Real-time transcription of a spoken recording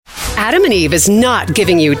Adam and Eve is not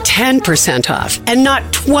giving you 10% off and not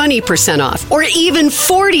 20% off or even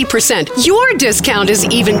 40%. Your discount is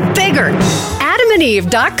even bigger.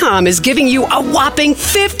 AdamandEve.com is giving you a whopping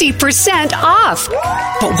 50% off.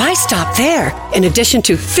 But why stop there? In addition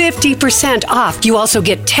to 50% off, you also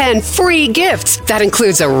get 10 free gifts. That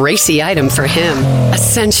includes a racy item for him, a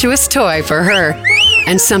sensuous toy for her,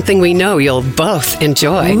 and something we know you'll both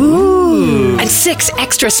enjoy. Ooh. And 6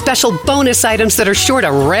 extra special bonus items that are sure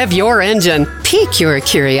to rev your engine, pique your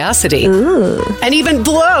curiosity, and even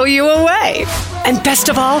blow you away. And best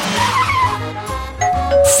of all,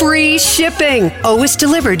 free shipping, always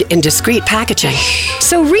delivered in discreet packaging.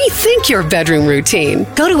 So rethink your bedroom routine.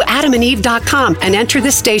 Go to adamandeve.com and enter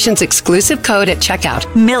the station's exclusive code at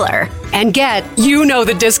checkout, Miller, and get, you know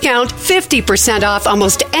the discount, 50% off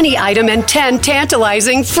almost any item and 10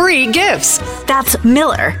 tantalizing free gifts. That's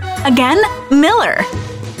Miller. Again, Miller.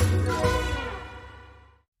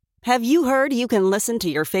 Have you heard you can listen to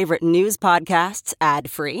your favorite news podcasts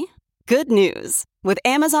ad-free? Good news. With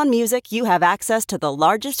Amazon Music, you have access to the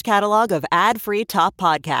largest catalog of ad-free top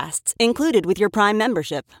podcasts included with your Prime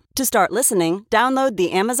membership. To start listening, download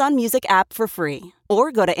the Amazon Music app for free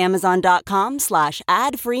or go to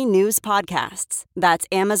amazon.com/ad-free news podcasts. That's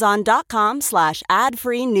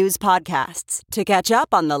amazon.com/ad-free news podcasts to catch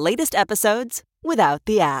up on the latest episodes without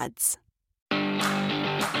the ads.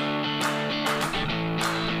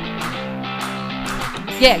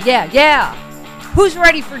 Yeah. Who's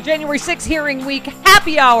ready for January 6th hearing week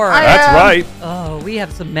happy hour? That's right. Oh, we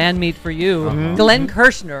have some man meat for you. Glenn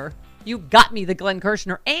Kirschner. You got me the Glenn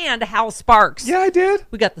Kirschner and Hal Sparks. Yeah, I did.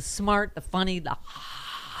 We got the smart, the funny, the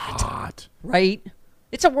hot. Right?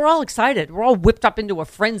 We're all excited. We're all whipped up into a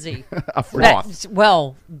frenzy. A froth.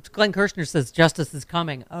 Well, Glenn Kirschner says justice is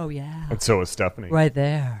coming. Oh, yeah. And so is Stephanie. Right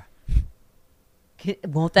there.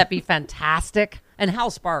 Won't that be fantastic? And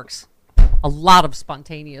Hal Sparks. A lot of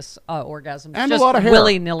spontaneous orgasms, and just a lot of hair,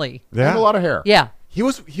 willy-nilly. Yeah. And a lot of hair. Yeah, he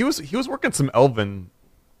was working some elven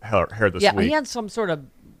hair this week. Yeah, he had some sort of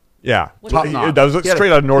that knot. was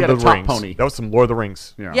straight out of Lord of the Rings. Pony. That was some Lord of the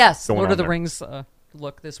Rings. Yeah. Yes, Lord of the Rings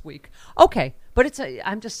look this week. Okay, but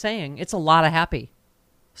I'm just saying it's a lot of happy.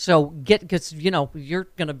 So because you're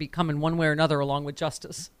going to be coming one way or another along with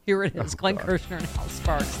justice. Here it is, Glenn Kirschner and Hal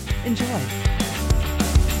Sparks. Enjoy.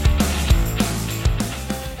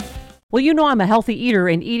 Well, you know I'm a healthy eater,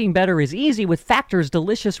 and eating better is easy with Factor's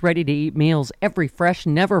delicious, ready-to-eat meals. Every fresh,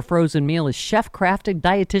 never-frozen meal is chef-crafted,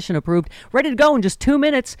 dietitian-approved, ready to go in just 2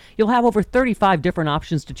 minutes. You'll have over 35 different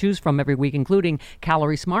options to choose from every week, including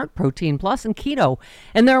Calorie Smart, Protein Plus, and Keto.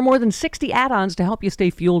 And there are more than 60 add-ons to help you stay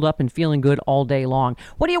fueled up and feeling good all day long.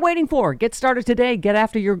 What are you waiting for? Get started today. Get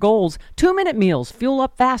after your goals. 2-minute meals. Fuel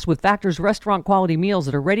up fast with Factor's restaurant-quality meals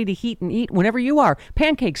that are ready to heat and eat whenever you are.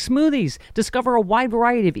 Pancakes, smoothies. Discover a wide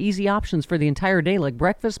variety of easy options for the entire day, like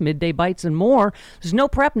breakfast, midday bites, and more. There's no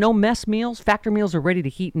prep, no mess meals. Factor meals are ready to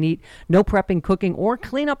heat and eat. No prepping, cooking, or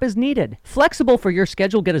cleanup is needed. Flexible for your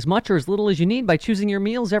schedule. Get as much or as little as you need by choosing your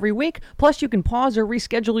meals every week. Plus, you can pause or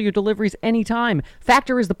reschedule your deliveries anytime.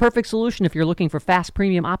 Factor is the perfect solution if you're looking for fast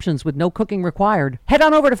premium options with no cooking required. Head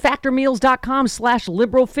on over to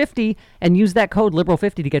factormeals.com/liberal50 and use that code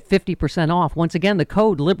liberal50 to get 50% off. Once again, the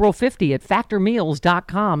code liberal50 at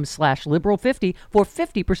factormeals.com/liberal50 for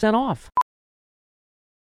 50% off.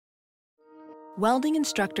 Welding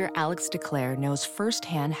instructor Alex DeClaire knows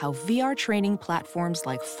firsthand how VR training platforms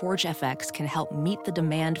like ForgeFX can help meet the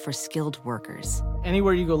demand for skilled workers.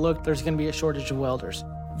 Anywhere you go look, there's going to be a shortage of welders.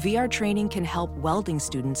 VR training can help welding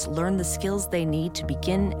students learn the skills they need to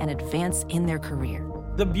begin and advance in their career.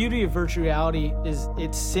 The beauty of virtual reality is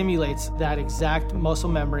it simulates that exact muscle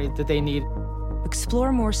memory that they need.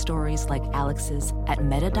 Explore more stories like Alex's at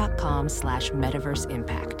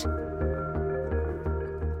meta.com/metaverseimpact.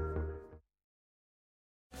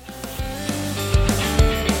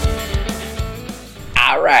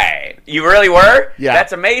 All right. You really were? Yeah.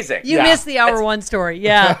 That's amazing. You missed the hour one story.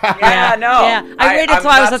 Yeah. Yeah, no. Yeah. I waited till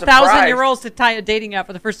I was not 1,000 years old to tie a dating app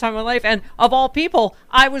for the first time in my life. And of all people,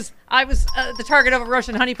 I was the target of a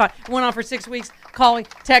Russian honeypot. It went on for 6 weeks, calling,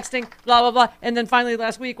 texting, blah, blah, blah. And then finally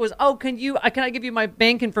last week was, can I give you my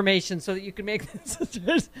bank information so that you can make this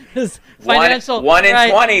financial. One in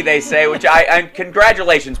 20, they say, which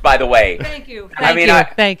congratulations, by the way. Thank you.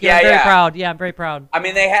 Thank you. I'm very proud. Yeah, I'm very proud. I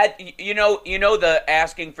mean, they had, the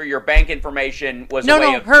asking for your bank information was a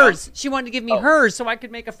way of hers. She wanted to give me hers so I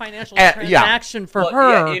could make a financial transaction for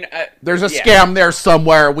her. There's a scam there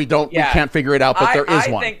somewhere. We can't figure it out, but there is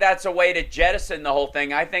one. I think that's a way to jettison the whole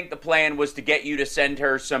thing. I think the plan was to get you to send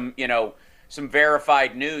her some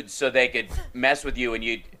verified nudes so they could mess with you,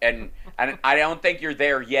 and I don't think you're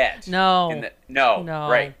there yet. No. No.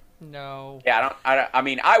 Right. No. Yeah, I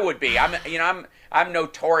mean, I would be. I'm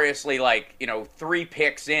notoriously 3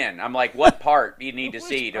 picks in. I'm like, what part do you need to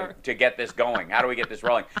see to get this going? How do we get this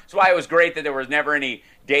rolling? That's why it was great that there was never any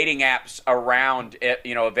dating apps around,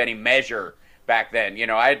 of any measure back then.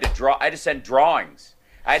 I had to send drawings.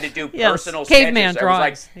 I had to do personal caveman sketches.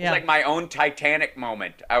 drawings. It was like my own Titanic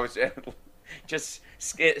moment. I was just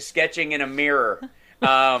sketching in a mirror.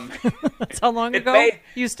 That's how long ago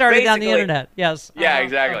you started on the internet. Yes. Yeah,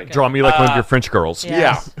 exactly. Draw me like one of your French girls.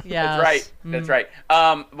 Yes. Yeah. That's right. That's right.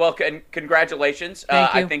 Well, congratulations.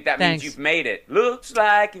 Thank you. I think that means you've made it. Looks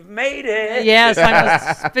like you've made it. Yes,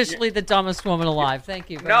 I'm officially the dumbest woman alive. Thank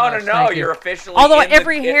you very much. No. You're officially. Although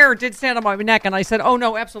every hair did stand on my neck, and I said, "Oh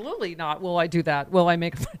no, absolutely not. Will I do that? Will I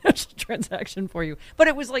make a financial transaction for you?" But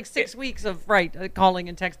it was like 6 weeks of calling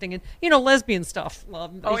and texting and lesbian stuff.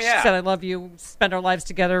 She said, "I love you." Spend our lives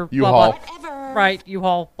together. U-Haul. Blah, blah. Right.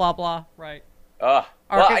 U-Haul. Blah blah. Right. Well,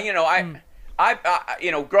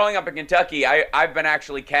 growing up in Kentucky, I've been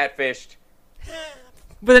actually catfished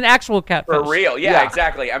with an actual catfish. For real. Yeah.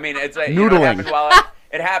 Exactly. I mean, it's noodling.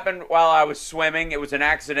 It happened while I was swimming. It was an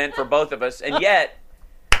accident for both of us, and yet,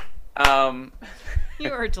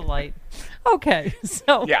 you are a delight. Okay,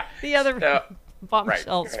 so the other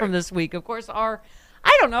bombshells from this week, of course, are.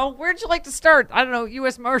 I don't know. Where'd you like to start? I don't know.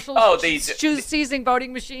 U.S. Marshals seizing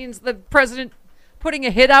voting machines. The president putting a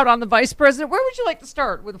hit out on the vice president. Where would you like to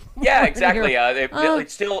start? Exactly.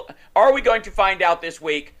 Are we going to find out this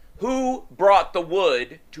week who brought the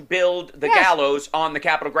wood to build the gallows on the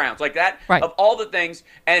Capitol grounds? Like that? Right. Of all the things.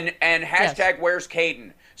 And hashtag where's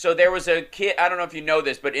Caden? So there was a kid, I don't know if you know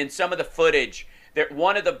this, but in some of the footage,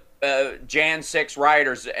 one of the Jan 6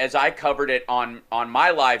 rioters, as I covered it on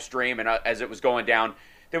my live stream and as it was going down,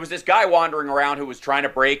 there was this guy wandering around who was trying to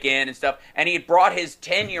break in and stuff, and he had brought his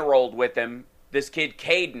 10-year-old with him, this kid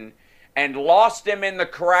Caden, and lost him in the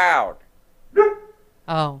crowd.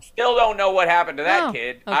 Oh. Still don't know what happened to that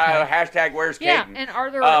kid. Okay. Hashtag where's Caden?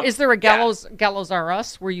 And is there a Gallows R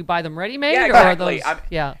Us where you buy them ready-made? Yeah, exactly. Or are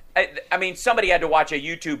those, I mean, somebody had to watch a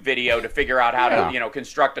YouTube video to figure out how to,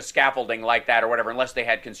 construct a scaffolding like that or whatever, unless they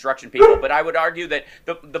had construction people. But I would argue that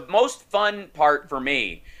the most fun part for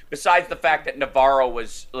me, besides the fact that Navarro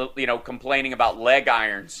was, complaining about leg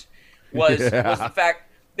irons, was the fact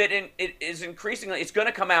that it is increasingly, it's going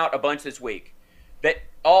to come out a bunch this week, that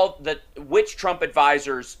which Trump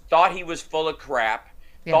advisors thought he was full of crap,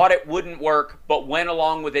 thought it wouldn't work, but went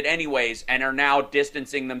along with it anyways, and are now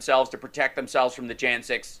distancing themselves to protect themselves from the Jan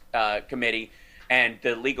 6 committee and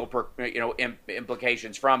the legal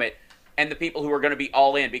implications from it, and the people who are going to be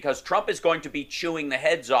all in, because Trump is going to be chewing the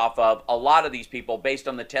heads off of a lot of these people based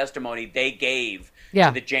on the testimony they gave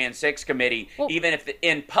to the Jan 6 committee, even if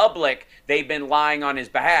in public they've been lying on his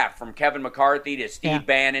behalf, from Kevin McCarthy to Steve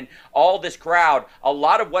Bannon, all this crowd. A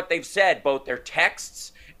lot of what they've said, both their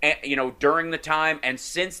texts, during the time and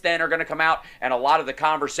since then, are going to come out, and a lot of the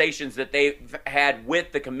conversations that they've had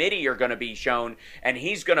with the committee are going to be shown, and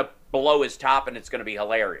he's going to blow his top, and it's going to be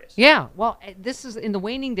hilarious. Yeah, well, this is in the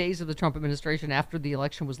waning days of the Trump administration after the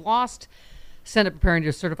election was lost. Senate preparing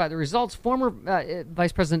to certify the results. Former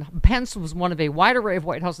Vice President Pence was one of a wide array of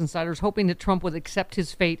White House insiders hoping that Trump would accept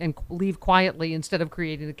his fate and leave quietly instead of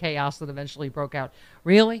creating the chaos that eventually broke out.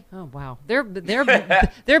 Really? Oh, wow. They're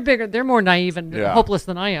bigger. They're more naive and hopeless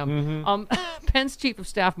than I am. Mm-hmm. Pence Chief of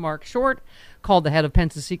Staff Mark Short called the head of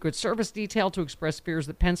Pence's Secret Service detail to express fears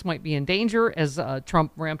that Pence might be in danger as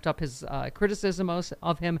Trump ramped up his criticism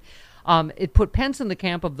of him. It put Pence in the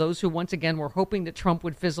camp of those who, once again, were hoping that Trump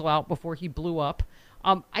would fizzle out before he blew up.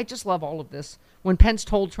 I just love all of this. When Pence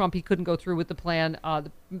told Trump he couldn't go through with the plan,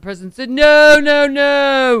 the president said,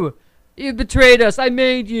 No. You betrayed us. I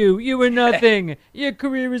made you. You were nothing. Your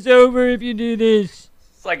career is over if you do this.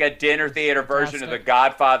 It's like a dinner theater version of the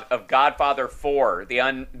Godfather 4,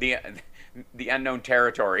 the unknown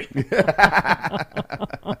territory.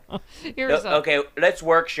 Okay, let's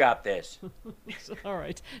workshop this. All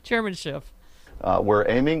right. Chairman Schiff. We're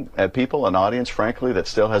aiming at people, an audience, frankly, that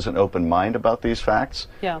still has an open mind about these facts.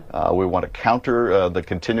 Yeah. We want to counter the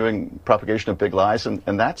continuing propagation of big lies,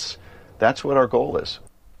 and that's what our goal is.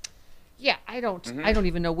 Yeah, I don't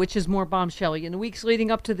even know which is more bombshelly. In the weeks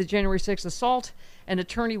leading up to the January 6th assault, an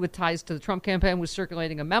attorney with ties to the Trump campaign was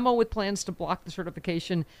circulating a memo with plans to block the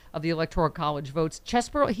certification of the Electoral College votes.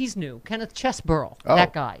 Chesborough, he's new. Kenneth Chesborough,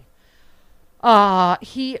 that guy.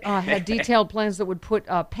 He had detailed plans that would put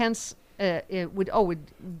Pence. Would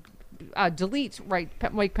delete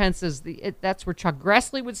Mike Pence as that's where Chuck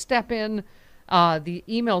Grassley would step in. The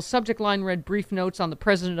email subject line read brief notes on the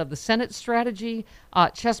president of the Senate strategy.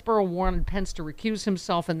 Chesborough wanted Pence to recuse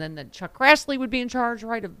himself, and then that Chuck Grassley would be in charge,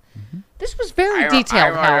 right? This was very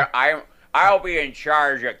detailed. I'll be in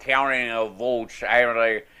charge of counting the votes. Chuck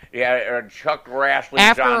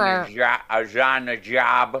Grassley's on the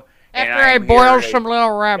job. After I boil some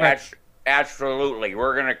little rabbits. Absolutely.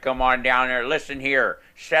 We're going to come on down there. Listen here.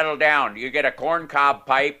 Settle down. You get a corncob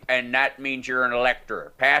pipe, and that means you're an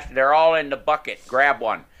elector. They're all in the bucket. Grab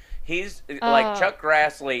one. He's like Chuck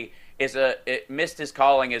Grassley missed his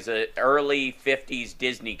calling as an early 50s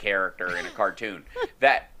Disney character in a cartoon.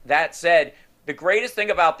 That said, the greatest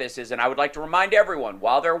thing about this is, and I would like to remind everyone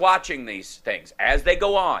while they're watching these things, as they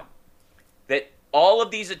go on, that all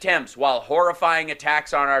of these attempts, while horrifying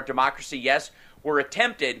attacks on our democracy, yes, were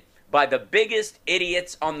attempted by the biggest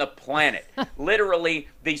idiots on the planet. Literally,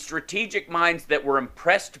 the strategic minds that were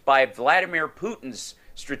impressed by Vladimir Putin's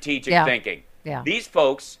strategic thinking. Yeah. These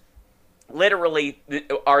folks literally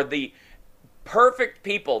are the perfect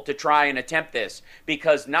people to try and attempt this,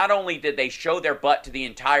 because not only did they show their butt to the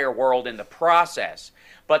entire world in the process,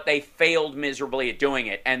 but they failed miserably at doing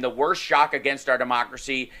it. And the worst shock against our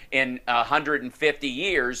democracy in 150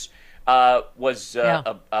 years was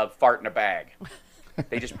a fart in a bag.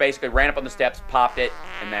 They just basically ran up on the steps, popped it,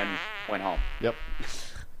 and then went home. Yep.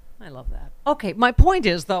 I love that. Okay, my point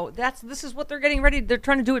is, though, this is what they're getting ready. They're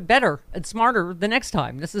trying to do it better and smarter the next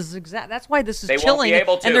time. This is that's why this is they chilling. Won't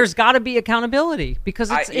be able to. And there's got to be accountability, because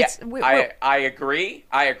I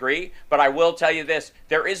agree, but I will tell you this: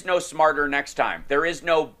 there is no smarter next time. There is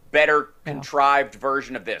no better contrived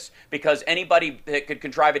version of this, because anybody that could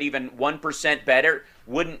contrive it even 1% better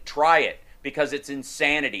wouldn't try it. Because it's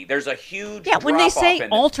insanity. There's a huge when they say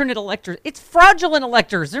alternate electors, it's fraudulent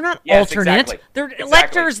electors. They're not alternate. Exactly. They're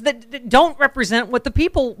electors that don't represent what the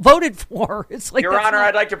people voted for. It's like, Your Honor,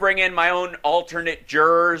 I'd like to bring in my own alternate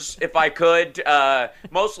jurors, if I could.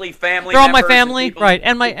 Mostly family. They're all my family, right?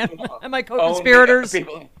 And my co-conspirators.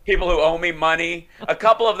 People who owe me money. A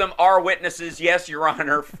couple of them are witnesses, yes, Your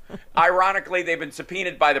Honor. Ironically, they've been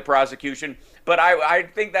subpoenaed by the prosecution. But I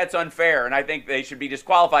think that's unfair, and I think they should be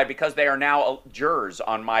disqualified because they are now jurors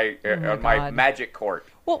on my magic court.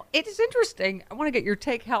 Well, it is interesting. I want to get your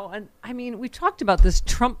take, Hal. And I mean, we talked about this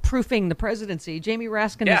Trump-proofing the presidency. Jamie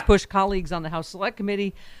Raskin has pushed colleagues on the House Select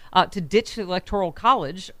Committee to ditch the Electoral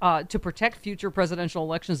College to protect future presidential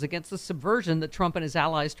elections against the subversion that Trump and his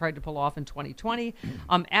allies tried to pull off in 2020.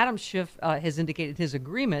 Adam Schiff has indicated his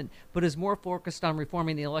agreement, but is more focused on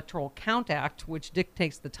reforming the Electoral Count Act, which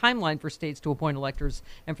dictates the timeline for states to appoint electors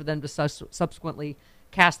and for them to subsequently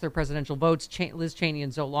cast their presidential votes. Liz Cheney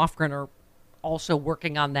and Zoe Lofgren are also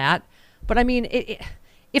working on that. But I mean,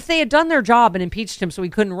 if they had done their job and impeached him so he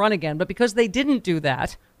couldn't run again, but because they didn't do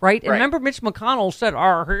that, right? And remember Mitch McConnell said,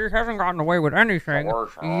 he hasn't gotten away with anything.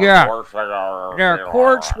 Courts.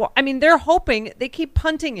 Well, I mean, they're hoping, they keep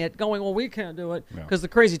punting it, going, well, we can't do it because the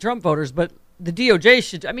crazy Trump voters, but the DOJ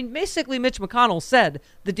should. I mean, basically Mitch McConnell said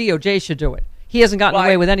the DOJ should do it. He hasn't gotten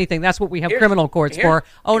away with anything. That's what we have criminal courts for.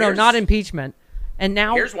 Oh, no, not impeachment. And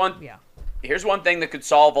now... Here's one thing that could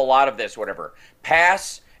solve a lot of this, whatever.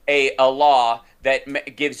 Pass a law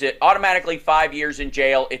that gives it automatically 5 years in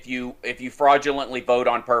jail if you fraudulently vote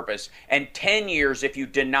on purpose, and 10 years if you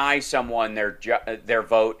deny someone their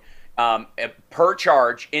vote per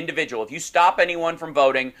charge, individual. If you stop anyone from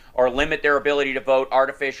voting or limit their ability to vote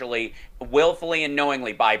artificially, willfully and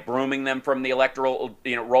knowingly by brooming them from the electoral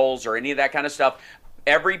rolls or any of that kind of stuff,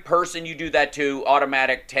 every person you do that to,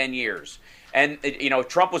 automatic 10 years. And,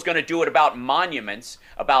 Trump was going to do it about monuments,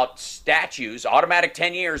 about statues, automatic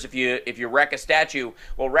 10 years if you wreck a statue.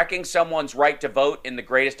 Well, wrecking someone's right to vote in the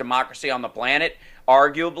greatest democracy on the planet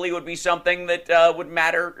arguably would be something that would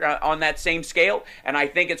matter on that same scale. And I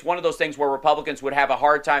think it's one of those things where Republicans would have a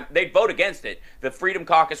hard time. They'd vote against it. The Freedom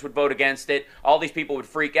Caucus would vote against it. All these people would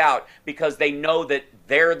freak out because they know that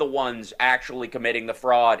they're the ones actually committing the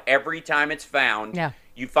fraud. Every time it's found,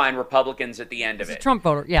 you find Republicans at the end of it. It's a Trump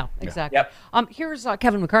voter. Yeah, exactly. Yep. Here's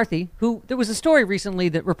Kevin McCarthy, who there was a story recently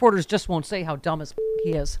that reporters just won't say how dumb as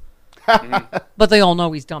he is. But they all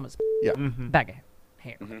know he's dumb as bag of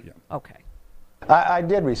hair. Okay. I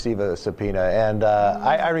did receive a subpoena, and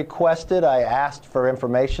I requested, I asked for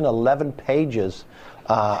information, 11 pages.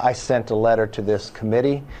 I sent a letter to this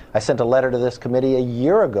committee. I sent a letter to this committee a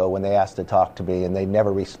year ago when they asked to talk to me, and they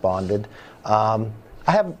never responded.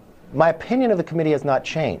 My opinion of the committee has not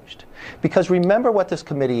changed, because remember what this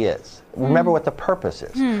committee is. Remember what the purpose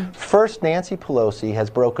is. First, Nancy Pelosi has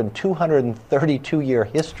broken 232-year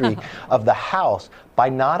history of the House by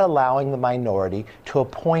not allowing the minority to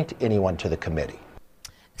appoint anyone to the committee.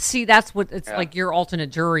 See, that's what it's like your alternate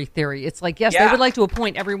jury theory. It's like, yes, they would like to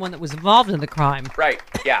appoint everyone that was involved in the crime. Right,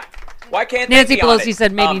 yeah. Why can't Nancy they be on Pelosi it?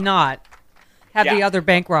 said maybe not. Have the other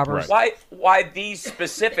bank robbers. Why these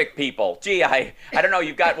specific people? Gee, I don't know.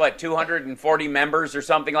 You've got, 240 members or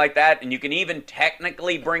something like that, and you can even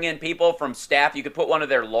technically bring in people from staff. You could put one of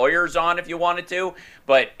their lawyers on if you wanted to,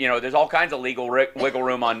 but, there's all kinds of legal wiggle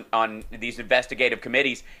room on these investigative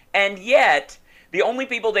committees. And yet, the only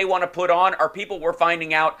people they want to put on are people we're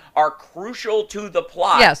finding out are crucial to the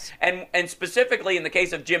plot. Yes. And specifically in the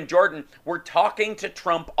case of Jim Jordan, we're talking to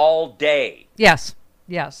Trump all day. Yes.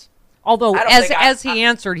 Although, as he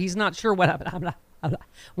answered, he's not sure what happened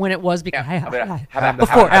when it was because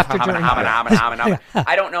before, after, during.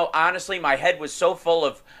 I don't know. Honestly, my head was so full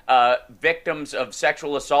of victims of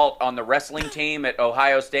sexual assault on the wrestling team at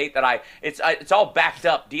Ohio State that it's all backed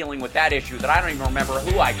up dealing with that issue that I don't even remember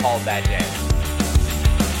who I called that day.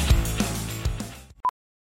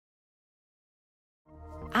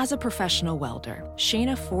 As a professional welder,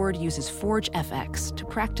 Shayna Ford uses Forge FX to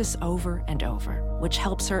practice over and over, which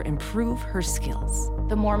helps her improve her skills.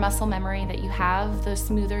 The more muscle memory that you have, the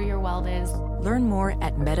smoother your weld is. Learn more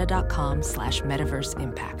at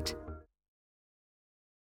meta.com/metaverseimpact.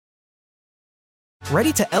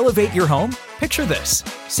 Ready to elevate your home? Picture this: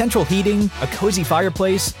 central heating, a cozy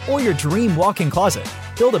fireplace, or your dream walk-in closet.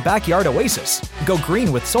 Build a backyard oasis, go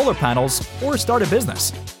green with solar panels, or start a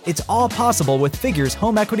business. It's all possible with Figure's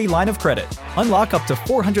home equity line of credit. Unlock up to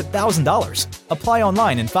 $400,000. Apply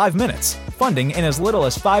online in 5 minutes. Funding in as little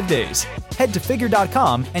as 5 days. Head to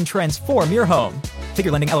Figure.com and transform your home.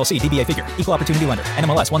 Figure Lending LLC, DBA Figure, Equal Opportunity Lender,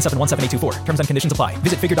 NMLS 1717824. Terms and conditions apply.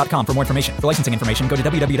 Visit Figure.com for more information. For licensing information, go to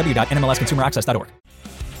www.nmlsconsumeraccess.org.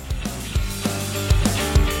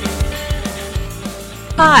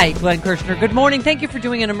 Hi, Glenn Kirschner. Good morning. Thank you for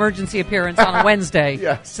doing an emergency appearance on a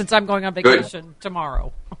Wednesday, since I'm going on vacation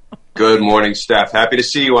tomorrow. Good morning, Steph. Happy to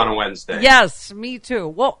see you on a Wednesday. Yes, me too.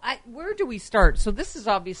 Well, where do we start? So this is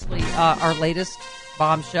obviously our latest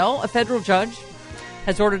bombshell. A federal judge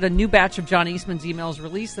has ordered a new batch of John Eastman's emails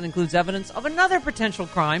released that includes evidence of another potential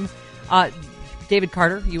crime. David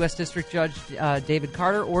Carter, U.S. District Judge David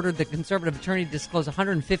Carter, ordered the conservative attorney to disclose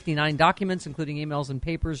 159 documents, including emails and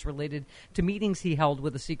papers related to meetings he held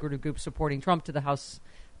with a secretive group supporting Trump to the House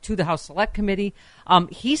Select Committee.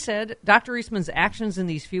 He said Dr. Eastman's actions in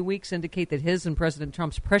these few weeks indicate that his and President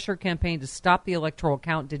Trump's pressure campaign to stop the electoral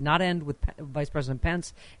count did not end with Vice President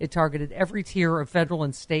Pence. It targeted every tier of federal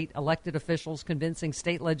and state elected officials, convincing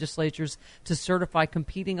state legislatures to certify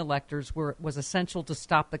competing electors where it was essential to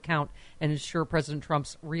stop the count and ensure President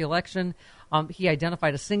Trump's reelection. He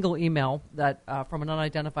identified a single email that from an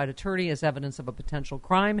unidentified attorney as evidence of a potential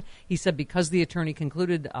crime. He said because the attorney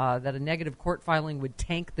concluded that a negative court filing would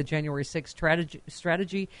tank the January 6th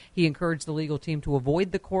strategy, he encouraged the legal team to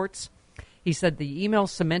avoid the courts. He said the email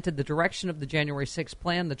cemented the direction of the January 6th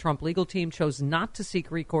plan. The Trump legal team chose not to seek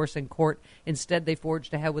recourse in court. Instead, they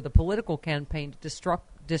forged ahead with a political campaign to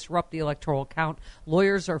disrupt the electoral count.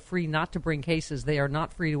 Lawyers are free not to bring cases. They are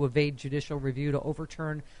not free to evade judicial review to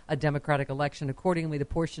overturn a democratic election. Accordingly, the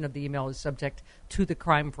portion of the email is subject to the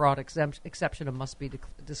crime fraud exception and must be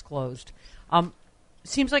disclosed.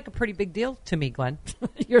 Seems like a pretty big deal to me, Glenn.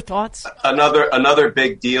 Your thoughts? Another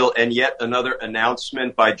big deal, and yet another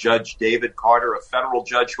announcement by Judge David Carter, a federal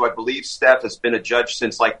judge who I believe, Steph, has been a judge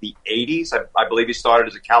since like the 80s. I believe he started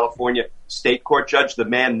as a California state court judge. The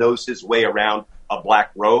man knows his way around a black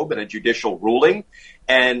robe and a judicial ruling.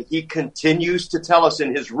 And he continues to tell us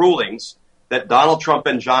in his rulings that Donald Trump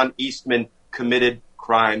and John Eastman committed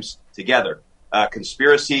crimes together.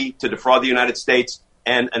 Conspiracy to defraud the United States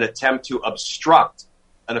and an attempt to obstruct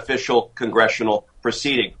an official congressional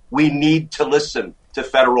proceeding. We need to listen to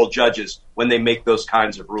federal judges when they make those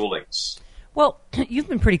kinds of rulings. Well, you've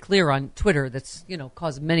been pretty clear on Twitter. That's,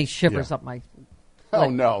 caused many shivers up my Oh,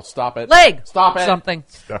 no. Stop it. Leg. Stop it. Something.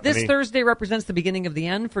 Stephanie. This Thursday represents the beginning of the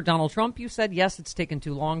end for Donald Trump. You said, yes, it's taken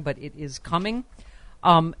too long, but it is coming.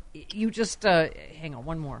 You just, hang on,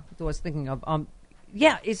 one more that I was thinking of.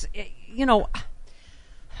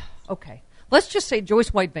 Okay. Let's just say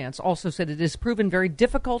Joyce White Vance also said it is proven very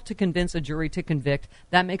difficult to convince a jury to convict.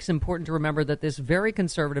 That makes it important to remember that this very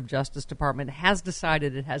conservative Justice Department has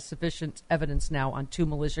decided it has sufficient evidence now on 2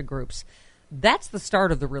 militia groups. That's the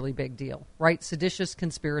start of the really big deal, right? Seditious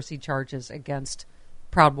conspiracy charges against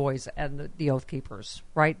Proud Boys and the Oath Keepers,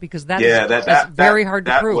 right? Because that's very hard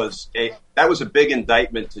to prove. That was a big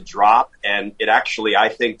indictment to drop, and it actually, I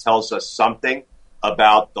think, tells us something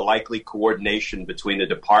about the likely coordination between the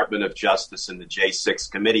Department of Justice and the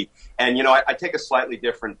J6 committee. And, I take a slightly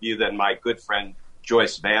different view than my good friend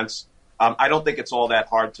Joyce Vance. I don't think it's all that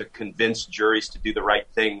hard to convince juries to do the right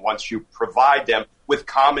thing once you provide them with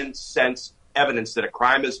common sense evidence that a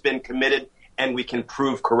crime has been committed and we can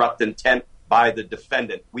prove corrupt intent by the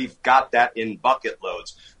defendant. We've got that in bucket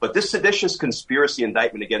loads. But this seditious conspiracy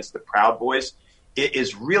indictment against the Proud Boys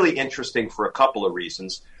is really interesting for a couple of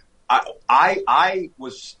reasons. I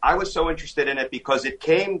was so interested in it because it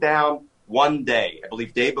came down one day, I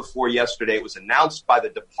believe day before yesterday. It was announced by the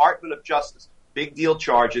Department of Justice. Big deal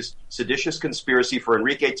charges, seditious conspiracy for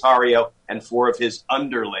Enrique Tarrio and 4 of his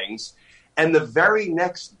underlings. And the very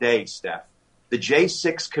next day, Steph, the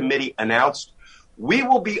J6 committee announced, we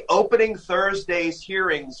will be opening Thursday's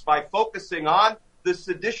hearings by focusing on the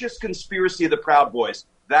seditious conspiracy of the Proud Boys.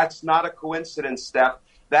 That's not a coincidence, Steph.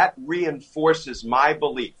 That reinforces my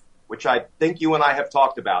belief, which I think you and I have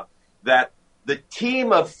talked about, that the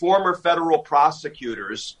team of former federal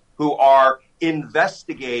prosecutors who are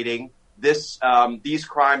investigating these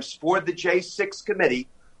crimes for the J6 committee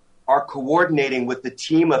are coordinating with the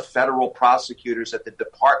team of federal prosecutors at the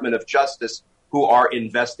Department of Justice who are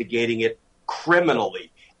investigating it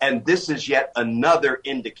criminally. And this is yet another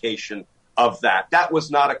indication of that. That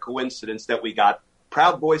was not a coincidence that we got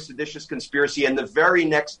Proud Boys seditious conspiracy and the very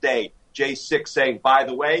next day, J6 saying, by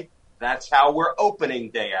the way, that's how we're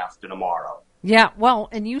opening day after tomorrow. Yeah, well,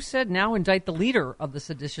 and you said now indict the leader of the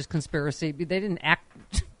seditious conspiracy. They didn't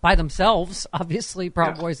act by themselves, obviously,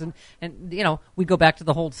 Proud Boys. And, you know, we go back to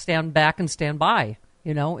the whole stand back and stand by,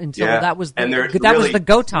 you know, until that was the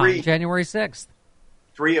go time, January 6th.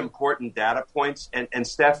 3 important data points. And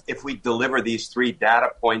Steph, if we deliver these 3 data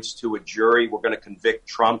points to a jury, we're going to convict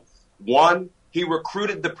Trump. 1, he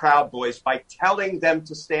recruited the Proud Boys by telling them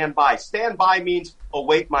to stand by. Stand by means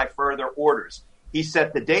await my further orders. He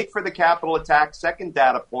set the date for the Capitol attack. 2nd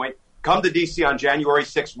data point, come to D.C. on January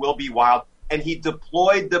 6th, will be wild. And he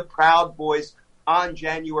deployed the Proud Boys on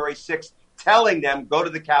January 6th, telling them, go to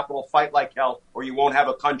the Capitol, fight like hell, or you won't have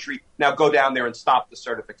a country. Now go down there and stop the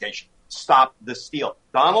certification. Stop the steal.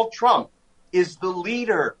 Donald Trump is the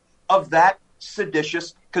leader of that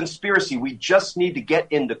seditious conspiracy. We just need to get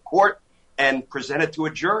into court and present it to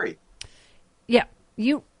a jury. Yeah.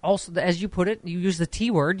 You also, as you put it, you used the T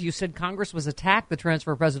word. You said Congress was attacked, the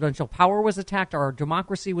transfer of presidential power was attacked, our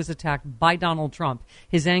democracy was attacked by Donald Trump.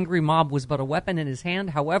 His angry mob was but a weapon in his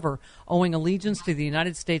hand. However, owing allegiance to the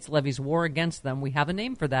United States levies war against them. We have a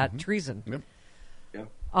name for that, treason.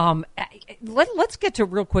 Yep. Let's get to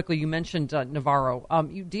real quickly. You mentioned Navarro.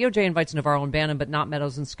 DOJ invites Navarro and Bannon, but not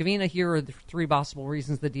Meadows and Scavina. Here are the 3 possible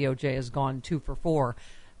reasons the DOJ has gone 2 for 4.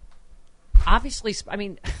 Obviously, I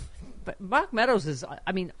mean... But Mark Meadows is,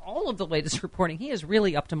 I mean, all of the latest reporting, he is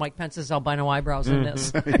really up to Mike Pence's albino eyebrows in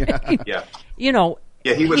this. Yeah. You know,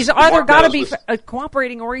 he's either got to be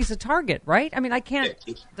cooperating or he's a target, right? I mean, I can't,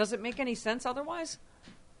 does it make any sense otherwise?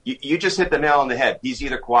 You just hit the nail on the head. He's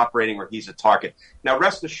either cooperating or he's a target. Now,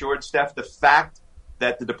 rest assured, Steph, the fact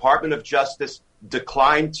that the Department of Justice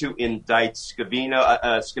declined to indict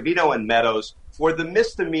Scavino and Meadows for the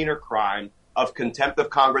misdemeanor crime of contempt of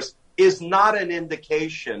Congress is not an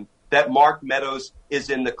indication that Mark Meadows is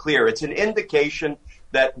in the clear. It's an indication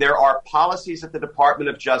that there are policies at the Department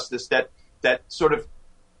of Justice that sort of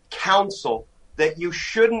counsel that you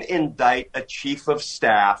shouldn't indict a chief of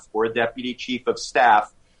staff or a deputy chief of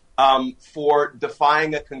staff for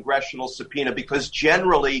defying a congressional subpoena, because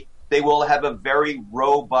generally they will have a very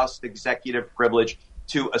robust executive privilege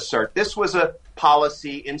to assert. This was a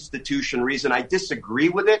policy institution reason. I disagree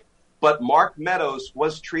with it. But Mark Meadows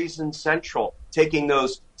was treason central, taking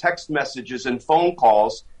those text messages and phone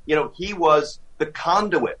calls. You know, he was the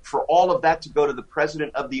conduit for all of that to go to the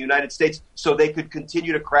President of the United States so they could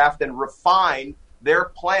continue to craft and refine their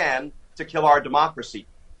plan to kill our democracy.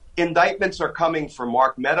 Indictments are coming for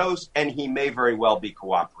Mark Meadows, and he may very well be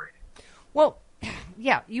cooperating. Well,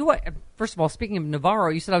 yeah, first of all, speaking of Navarro,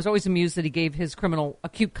 you said I was always amused that he gave his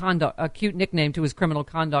acute nickname to his criminal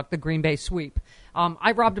conduct, the Green Bay Sweep.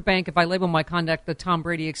 I robbed a bank. If I label my conduct the Tom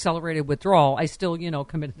Brady accelerated withdrawal, I still,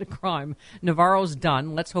 committed a crime. Navarro's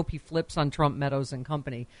done. Let's hope he flips on Trump, Meadows, and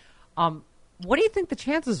company. What do you think the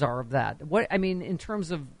chances are of that? In terms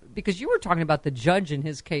of, because you were talking about the judge in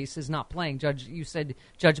his case is not playing. You said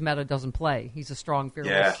Judge Mehta doesn't play. He's a strong,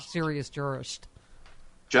 fearless, serious jurist.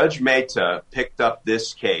 Judge Mehta picked up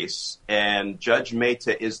this case, and Judge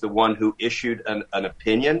Mehta is the one who issued an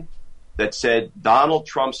opinion that said Donald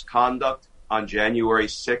Trump's conduct on January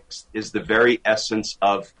 6th is the very essence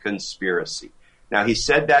of conspiracy. Now, he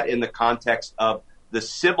said that in the context of the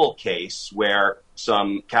civil case where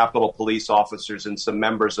some Capitol Police officers and some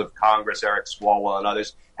members of Congress, Eric Swalwell and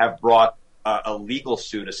others, have brought a legal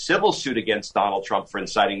suit, a civil suit against Donald Trump for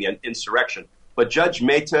inciting the insurrection. But Judge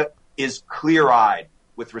Mehta is clear-eyed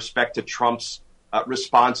with respect to Trump's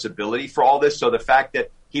responsibility for all this. So the fact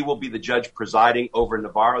that he will be the judge presiding over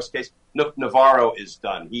Navarro's case, Navarro is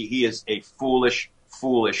done. He is a foolish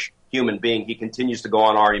human being. He continues to go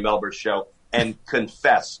on Ari Melber's show and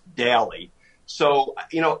confess daily. So,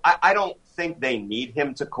 I don't think they need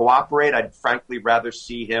him to cooperate. I'd frankly rather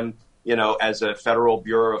see him, as a Federal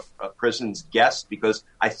Bureau of Prisons guest, because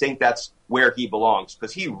I think that's where he belongs.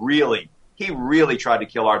 Because he really tried to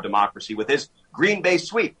kill our democracy with his Green Bay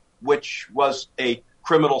sweep, which was a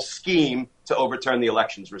criminal scheme to overturn the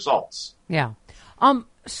election's results. Yeah.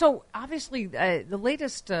 So obviously, the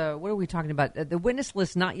latest, what are we talking about? The witness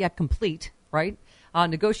list not yet complete, right?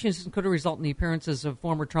 Negotiations could result in the appearances of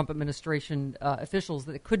former Trump administration officials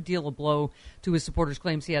that could deal a blow to his supporters'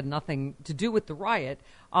 claims he had nothing to do with the riot.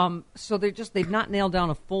 So they've not nailed down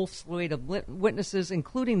a full slate of witnesses,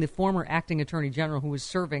 including the former acting attorney general who was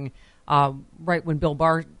serving right when Bill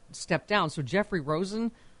Barr stepped down. So Jeffrey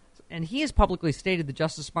Rosen, and he has publicly stated the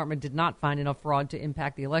Justice Department did not find enough fraud to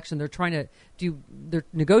impact the election. They're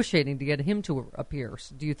negotiating to get him to appear.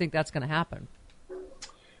 So do you think that's going to happen?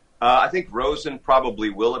 I think Rosen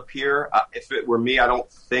probably will appear. If it were me, I don't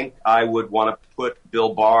think I would want to put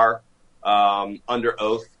Bill Barr under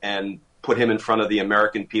oath and put him in front of the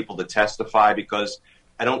American people to testify, because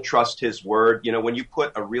I don't trust his word. When you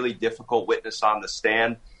put a really difficult witness on the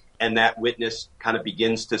stand and that witness kind of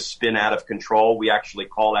begins to spin out of control, we actually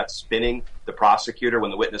call that spinning the prosecutor,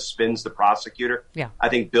 when the witness spins the prosecutor. Yeah. I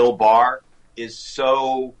think Bill Barr is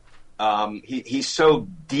so he's so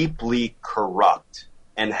deeply corrupt,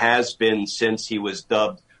 and has been since he was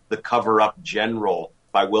dubbed the cover-up general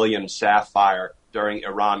by William Safire during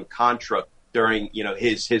Iran-Contra, during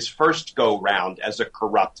his first go-round as a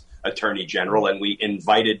corrupt attorney general, and we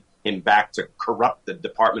invited him back to corrupt the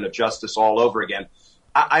Department of Justice all over again.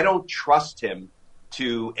 I don't trust him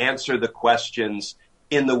to answer the questions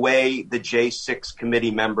in the way the J6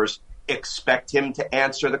 committee members expect him to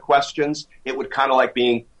answer the questions. It would kind of like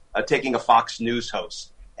being taking a Fox News host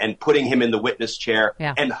and putting him in the witness chair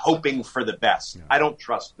and hoping for the best. Yeah. I don't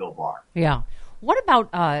trust Bill Barr. Yeah. What about,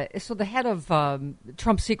 so the head of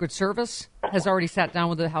Trump's Secret Service has already sat down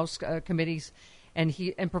with the House committees and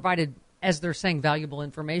provided, as they're saying, valuable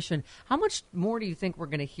information. How much more do you think we're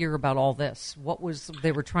going to hear about all this? What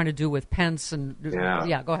they were trying to do with Pence? And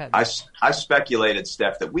go ahead. I speculated,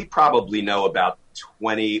 Steph, that we probably know about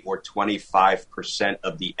 20 or 25%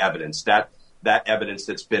 of the evidence, that evidence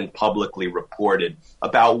that's been publicly reported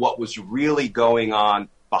about what was really going on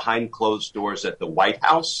behind closed doors at the White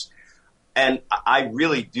House. And I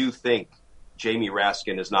really do think Jamie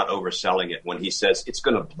Raskin is not overselling it when he says it's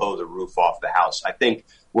going to blow the roof off the House. I think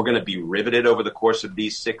we're going to be riveted over the course of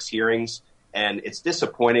these 6 hearings. And it's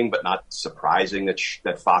disappointing, but not surprising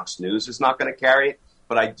that Fox News is not going to carry it.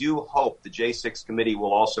 But I do hope the J6 committee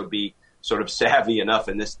will also be sort of savvy enough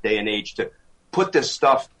in this day and age to put this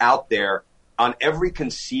stuff out there on every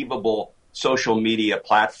conceivable social media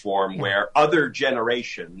platform where other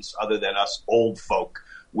generations, other than us old folk,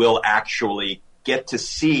 will actually get to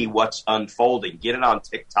see what's unfolding. Get it on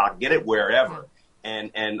TikTok, get it wherever.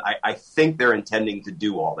 And I think they're intending to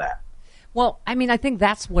do all that. Well, I mean, I think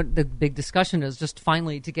that's what the big discussion is, just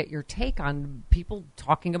finally to get your take on people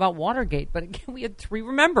talking about Watergate. But again, we had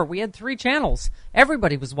 3 channels.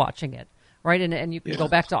 Everybody was watching it, right? And you can go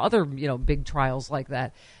back to other, big trials like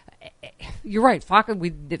that. You're right.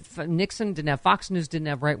 Nixon didn't have Fox News, didn't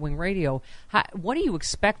have right-wing radio. What do you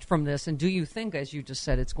expect from this? And do you think, as you just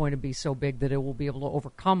said, it's going to be so big that it will be able to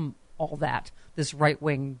overcome all that, this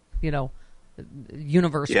right-wing,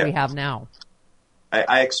 universe we have now?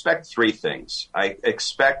 I expect 3 things. I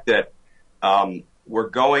expect that we're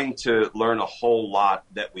going to learn a whole lot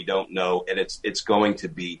that we don't know, and it's going to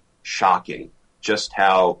be shocking just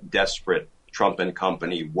how desperate Trump and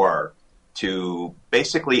company were to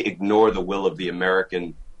basically ignore the will of the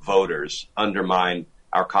American voters, undermine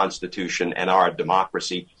our Constitution and our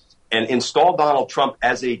democracy, and install Donald Trump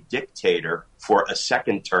as a dictator for a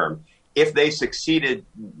second term. If they succeeded,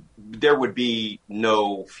 there would be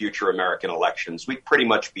no future American elections. We'd pretty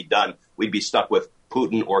much be done. We'd be stuck with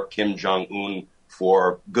Putin or Kim Jong-un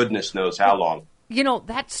for goodness knows how long.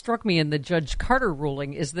 That struck me in the Judge Carter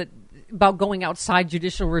ruling, is that about going outside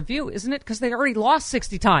judicial review, isn't it? Because they already lost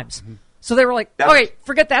 60 times. Mm-hmm. So they were like, okay,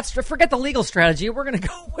 forget the legal strategy. We're going to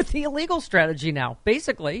go with the illegal strategy now,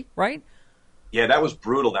 basically, right? Yeah, that was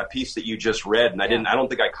brutal, that piece that you just read, and I don't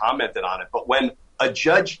think I commented on it. But when a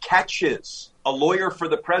judge catches a lawyer for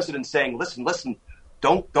the president saying, listen,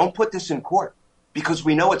 don't put this in court because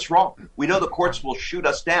we know it's wrong. We know the courts will shoot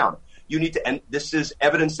us down. You need to, and this is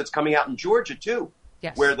evidence that's coming out in Georgia too.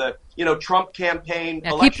 Yes. where the Trump campaign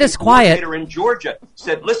now election keep this quiet. coordinator in Georgia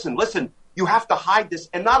said, listen, you have to hide this.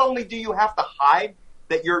 And not only do you have to hide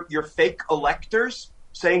that you're fake electors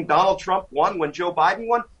saying Donald Trump won when Joe Biden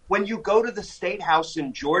won, when you go to the State House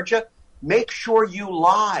in Georgia, make sure you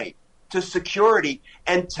lie to security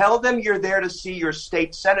and tell them you're there to see your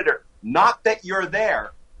state senator, not that you're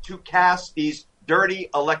there to cast these dirty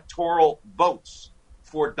electoral votes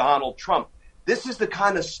for Donald Trump. This is the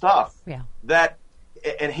kind of stuff that,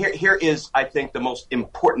 and here is, I think, the most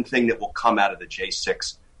important thing that will come out of the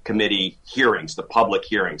J6 committee hearings, the public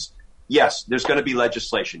hearings. Yes, there's going to be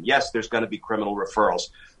legislation. Yes, there's going to be criminal referrals.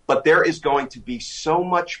 But there is going to be so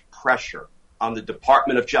much pressure on the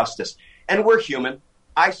Department of Justice. And we're human.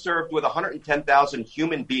 I served with 110,000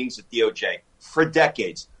 human beings at DOJ for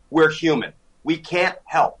decades. We're human. We can't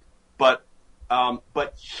help but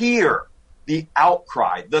hear the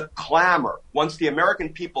outcry, the clamor, once the American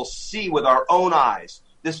people see with our own eyes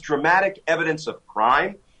this dramatic evidence of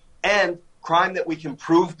crime and crime that we can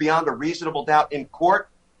prove beyond a reasonable doubt in court.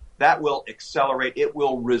 That will accelerate. It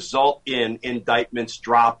will result in indictments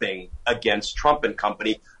dropping against Trump and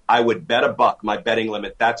company. I would bet a buck, my betting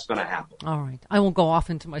limit, that's going to happen. All right. I won't go off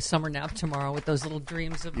into my summer nap tomorrow with those little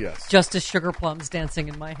dreams of Justice Sugar Plums dancing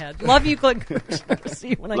in my head. Love you, Glenn Kirschner. See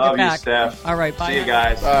you when I get back. Love you, Steph. All right. Bye. See you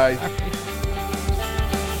guys. Bye. All right.